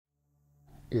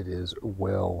It is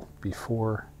well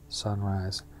before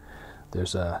sunrise.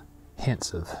 There's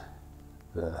hints of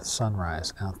the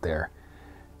sunrise out there,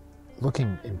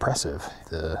 looking impressive.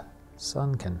 The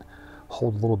sun can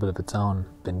hold a little bit of its own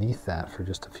beneath that for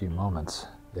just a few moments.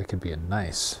 There could be a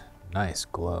nice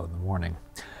glow in the morning.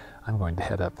 I'm going to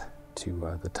head up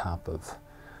to the top of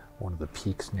one of the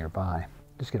peaks nearby.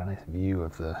 Just get a nice view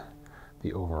of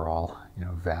the overall,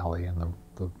 valley and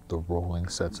the rolling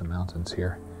sets of mountains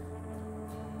here.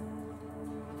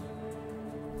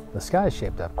 The sky is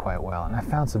shaped up quite well, and I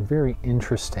found some very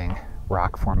interesting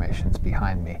rock formations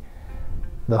behind me.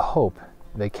 The hope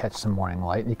they catch some morning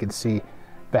light. You can see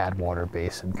Badwater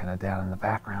Basin kind of down in the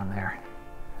background there.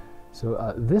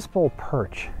 So this bowl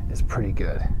perch is pretty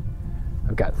good.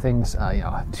 I've got things,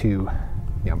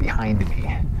 behind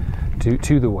me,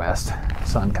 to the west,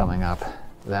 sun coming up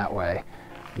that way,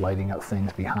 lighting up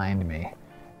things behind me,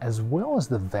 as well as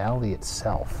the valley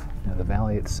itself. The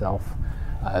valley itself,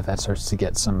 that starts to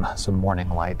get some morning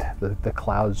light. The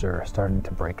clouds are starting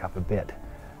to break up a bit,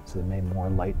 so there may be more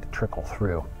light to trickle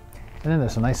through. And then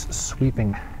there's a nice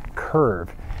sweeping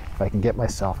curve. If I can get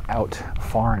myself out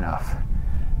far enough,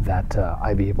 that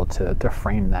I'd be able to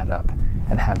frame that up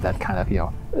and have that kind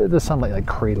of, the sunlight like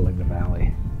cradling the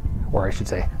valley. Or I should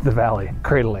say, the valley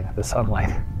cradling the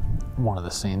sunlight. One of the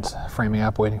scenes, framing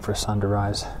up, waiting for sun to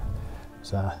rise.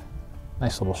 There's a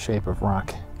nice little shape of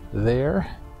rock there.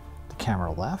 The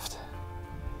camera left,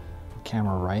 the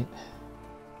camera right,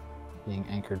 being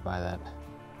anchored by that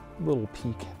little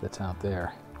peak that's out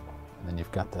there. And then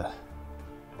you've got the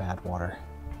Badwater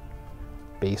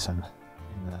Basin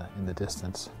in the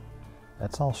distance.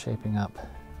 That's all shaping up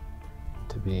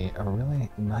to be a really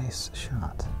nice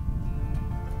shot.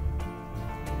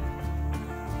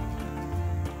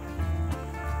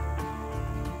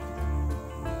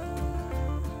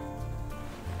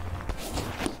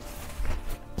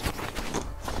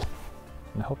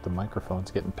 I hope the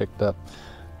microphone's getting picked up.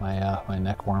 My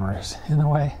neck warmer is in the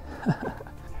way.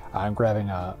 I'm grabbing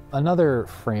another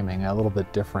framing, a little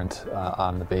bit different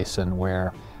on the basin,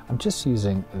 where I'm just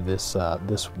using this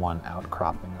one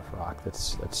outcropping of rock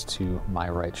that's to my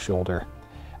right shoulder.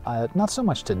 Not so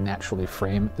much to naturally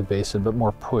frame the basin, but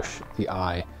more push the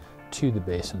eye to the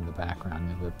basin in the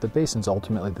background. The basin's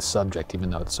ultimately the subject, even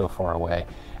though it's so far away,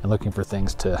 and looking for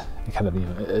things to kind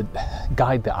of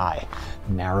guide the eye,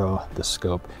 narrow the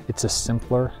scope. It's a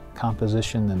simpler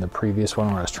composition than the previous one,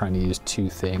 where I was trying to use two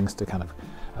things to kind of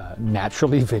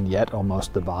naturally vignette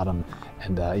almost the bottom.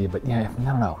 And but I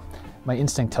don't know. My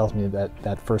instinct tells me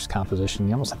that first composition,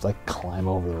 you almost have to like climb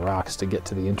over the rocks to get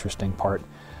to the interesting part.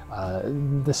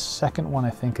 The second one I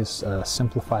think is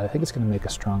simplified. I think it's going to make a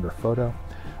stronger photo.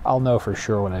 I'll know for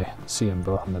sure when I see them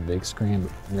both on the big screen.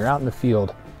 When you're out in the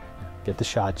field, get the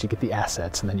shots, you get the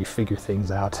assets, and then you figure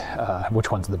things out, which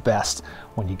one's the best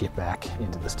when you get back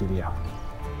into the studio.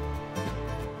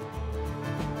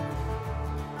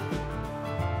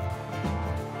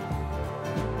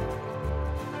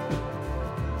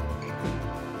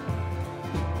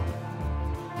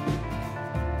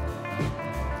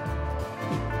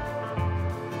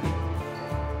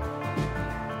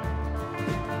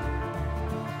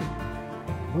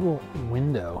 Little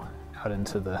window out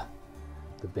into the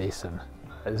basin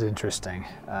is interesting,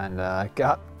 and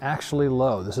got actually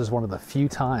low. This is one of the few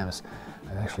times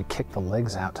I've actually kicked the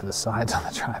legs out to the sides on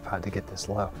the tripod to get this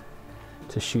low,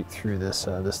 to shoot through this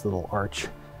little arch.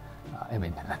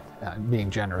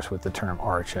 Being generous with the term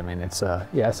arch, it's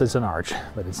yes, it's an arch,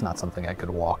 but it's not something I could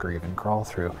walk or even crawl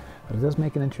through. But it does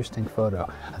make an interesting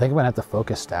photo. I think I'm gonna have to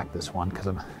focus stack this one because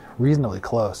I'm reasonably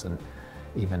close, and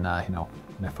even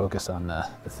when I focus on the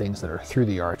things that are through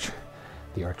the arch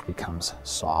becomes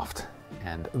soft,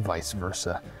 and vice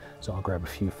versa. So I'll grab a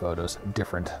few photos,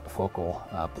 different focal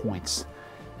points,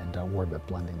 and worry about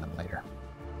blending them later.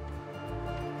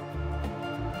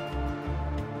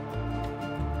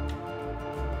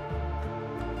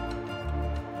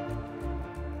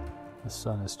 The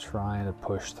sun is trying to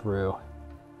push through,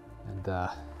 and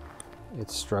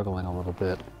it's struggling a little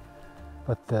bit,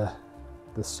 but the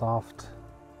soft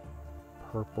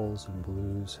purples and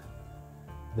blues,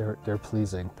 they're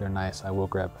pleasing, they're nice. I will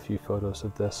grab a few photos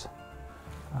of this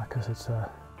because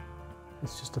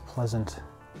it's just a pleasant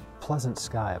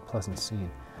sky, a pleasant scene.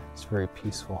 It's very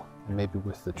peaceful, and maybe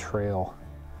with the trail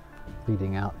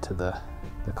leading out to the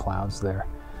clouds there,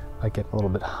 I get a little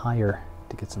bit higher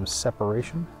to get some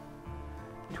separation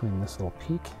between this little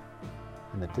peak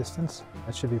and the distance.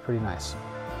 That should be pretty nice.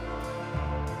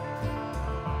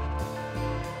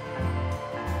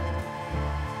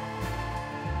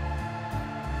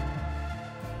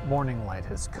 Morning light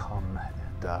has come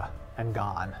and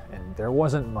gone, and there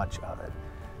wasn't much of it.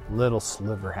 little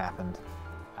sliver happened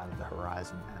out of the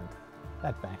horizon, and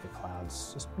that bank of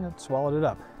clouds just swallowed it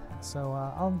up. So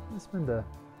I'll spend a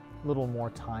little more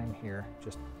time here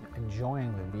just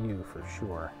enjoying the view for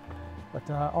sure. But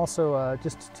also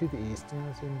just to the east,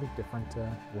 seeing the different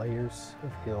layers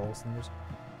of hills, and there's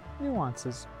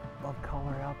nuances of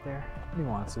color out there.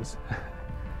 Nuances.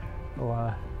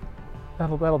 Well,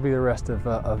 that'll be the rest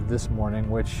of this morning.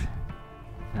 Which,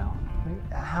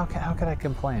 how could I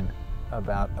complain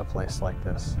about a place like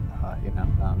this?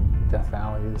 Death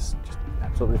Valley is just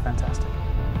absolutely fantastic.